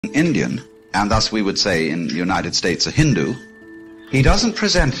Indian, and thus we would say in the United States a Hindu, he doesn't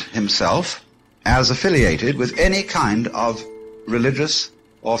present himself as affiliated with any kind of religious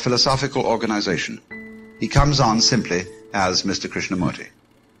or philosophical organization. He comes on simply as Mr. Krishnamurti.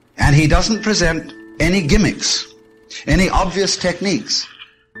 And he doesn't present any gimmicks, any obvious techniques,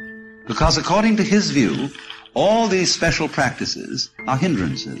 because according to his view, all these special practices are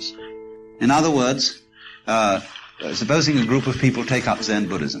hindrances. In other words, supposing a group of people take up Zen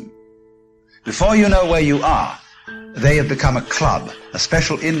Buddhism. Before you know where you are, they have become a club, a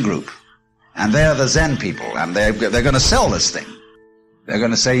special in-group, and they're the Zen people, and they're going to sell this thing. They're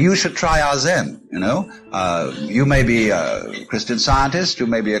going to say, you should try our Zen, you know. You may be a Christian Scientist, you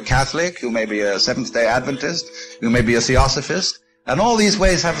may be a Catholic, you may be a Seventh-day Adventist, you may be a Theosophist, and all these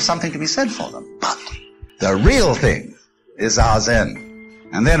ways have something to be said for them. But the real thing is our Zen.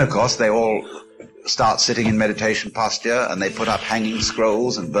 And then, of course, they all start sitting in meditation posture, and they put up hanging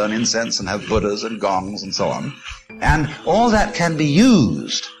scrolls and burn incense and have Buddhas and gongs and so on. And all that can be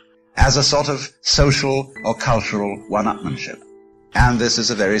used as a sort of social or cultural one-upmanship. And this is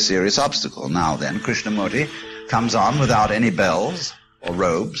a very serious obstacle. Now then, Krishnamurti comes on without any bells or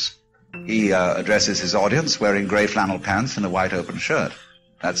robes. He addresses his audience wearing grey flannel pants and a white open shirt.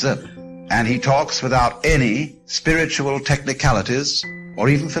 That's it. And he talks without any spiritual technicalities or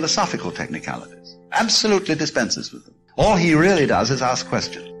even philosophical technicalities. Absolutely dispenses with them. All he really does is ask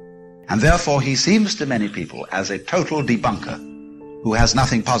questions. And therefore he seems to many people as a total debunker who has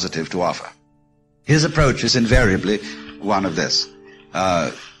nothing positive to offer. His approach is invariably one of this.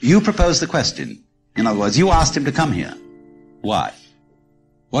 You propose the question. In other words, you asked him to come here. Why?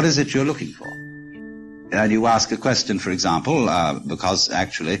 What is it you're looking for? And you ask a question, for example, because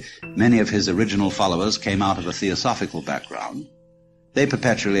actually many of his original followers came out of a theosophical background. They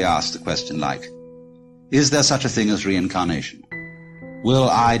perpetually ask the question like, is there such a thing as reincarnation?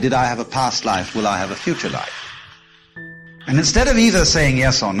 Did I have a past life? Will I have a future life? And instead of either saying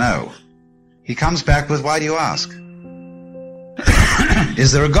yes or no, he comes back with, why do you ask?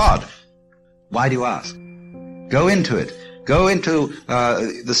 Is there a God? Why do you ask? Go into it. Go into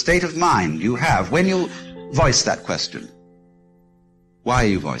the state of mind you have when you voice that question. Why are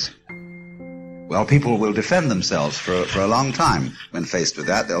you voicing it? Well, people will defend themselves for a long time when faced with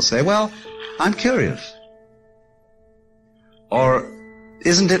that. They'll say, well, I'm curious. Or,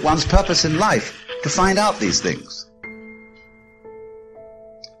 isn't it one's purpose in life to find out these things?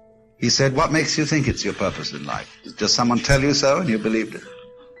 He said, what makes you think it's your purpose in life? Does someone tell you so and you believed it?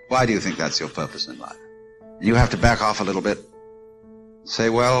 Why do you think that's your purpose in life? And you have to back off a little bit. Say,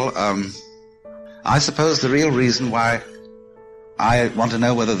 well, I suppose the real reason why I want to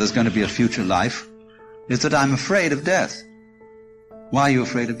know whether there's going to be a future life is that I'm afraid of death. Why are you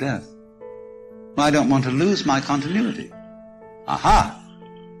afraid of death? Well, I don't want to lose my continuity. Aha!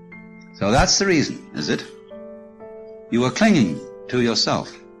 So that's the reason, is it? You are clinging to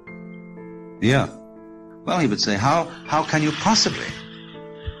yourself. Yeah. Well, he would say, how can you possibly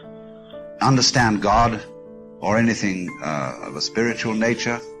understand God or anything of a spiritual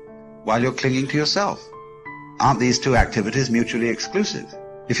nature while you're clinging to yourself? Aren't these two activities mutually exclusive?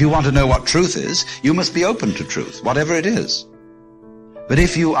 If you want to know what truth is, you must be open to truth, whatever it is. But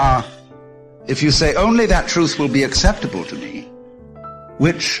if you say only that truth will be acceptable to me,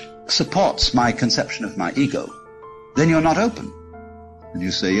 which supports my conception of my ego, then you're not open. And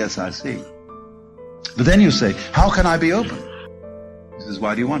you say, yes, I see. But then you say, how can I be open? He says,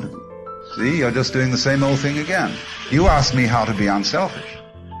 why do you want to be? See, you're just doing the same old thing again. You ask me how to be unselfish.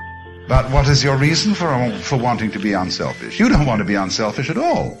 But what is your reason for wanting to be unselfish? You don't want to be unselfish at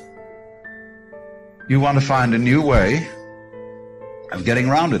all. You want to find a new way of getting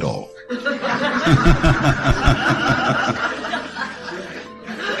around it all.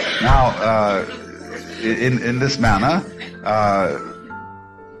 Now, in this manner,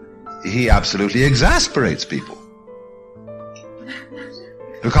 he absolutely exasperates people.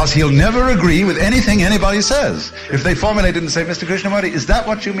 Because he'll never agree with anything anybody says. If they formulate it and say, Mr. Krishnamurti, is that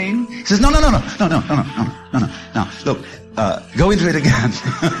what you mean? He says, no. Now, look, go into it again.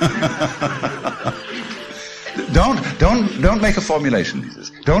 Don't make a formulation, he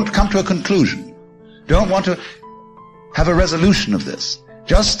says. Don't come to a conclusion. Don't want to have a resolution of this.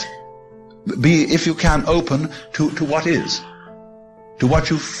 Just be, if you can, open to what is. To what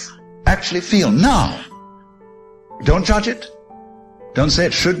you actually feel now. Don't judge it. Don't say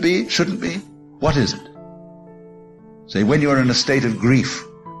it should be, shouldn't be. What is it? Say, when you're in a state of grief,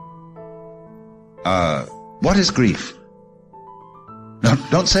 what is grief?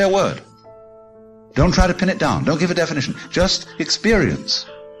 Don't say a word. Don't try to pin it down. Don't give a definition. Just experience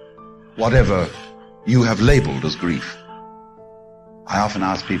whatever you have labeled as grief. I often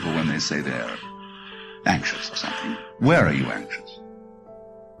ask people when they say they're anxious or something, where are you anxious?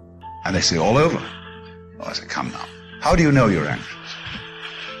 And they say, all over. Oh, I say, come now. How do you know you're anxious?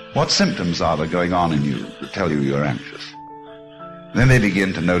 What symptoms are there going on in you that tell you you're anxious? Then they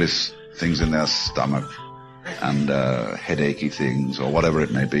begin to notice things in their stomach and headachy things or whatever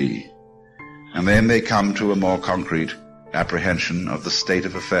it may be. And then they come to a more concrete apprehension of the state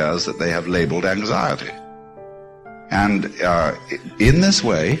of affairs that they have labeled anxiety. And in this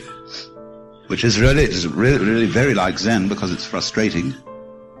way, which is really very like Zen because it's frustrating,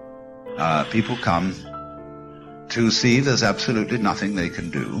 people come to see there's absolutely nothing they can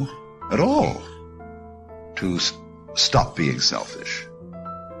do at all to stop being selfish.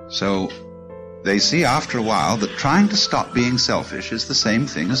 So they see after a while that trying to stop being selfish is the same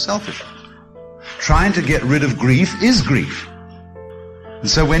thing as selfishness. Trying to get rid of grief is grief. And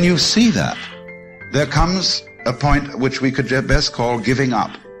so when you see that, there comes a point which we could best call giving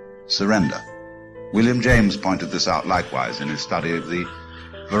up, surrender. William James pointed this out likewise in his study of the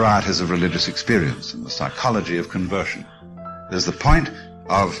varieties of religious experience and the psychology of conversion. There's the point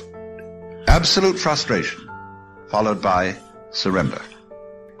of absolute frustration followed by surrender.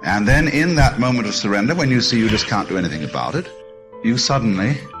 And then in that moment of surrender, when you see you just can't do anything about it, you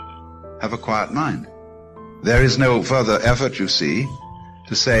suddenly have a quiet mind. There is no further effort, you see,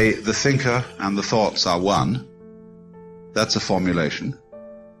 to say the thinker and the thoughts are one. That's a formulation.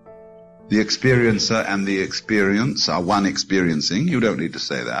 The experiencer and the experience are one experiencing. You don't need to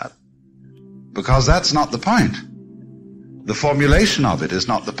say that, because that's not the point. The formulation of it is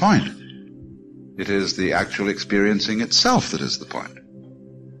not the point. It is the actual experiencing itself that is the point.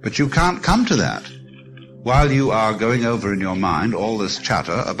 But you can't come to that while you are going over in your mind all this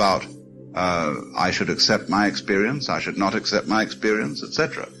chatter about I should accept my experience, I should not accept my experience,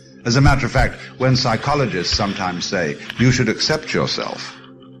 etc. As a matter of fact, when psychologists sometimes say you should accept yourself,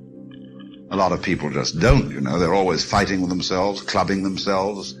 a lot of people just don't, you know. They're always fighting with themselves, clubbing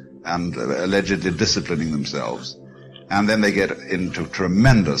themselves, and allegedly disciplining themselves. And then they get into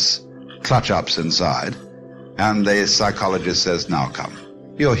tremendous clutch-ups inside, and the psychologist says, now come,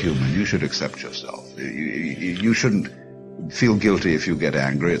 you're human, you should accept yourself. You shouldn't feel guilty if you get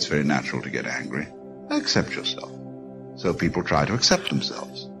angry. It's very natural to get angry. Accept yourself. So people try to accept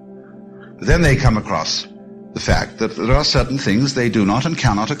themselves. But then they come across the fact that there are certain things they do not and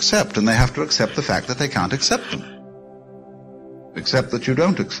cannot accept, and they have to accept the fact that they can't accept them. Accept that you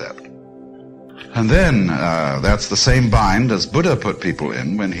don't accept. And then that's the same bind as Buddha put people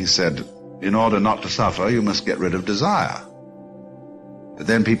in when he said, in order not to suffer, you must get rid of desire. But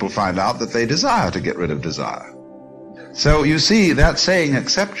then people find out that they desire to get rid of desire. So you see, that saying,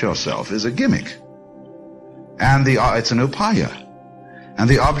 accept yourself, is a gimmick. And it's an upaya. And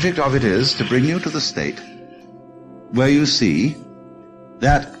the object of it is to bring you to the state where you see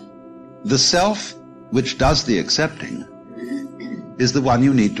that the self which does the accepting is the one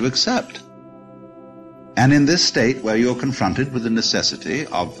you need to accept. And in this state where you're confronted with the necessity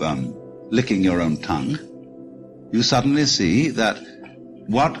of licking your own tongue, you suddenly see that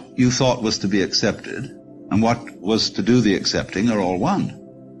what you thought was to be accepted and what was to do the accepting are all one.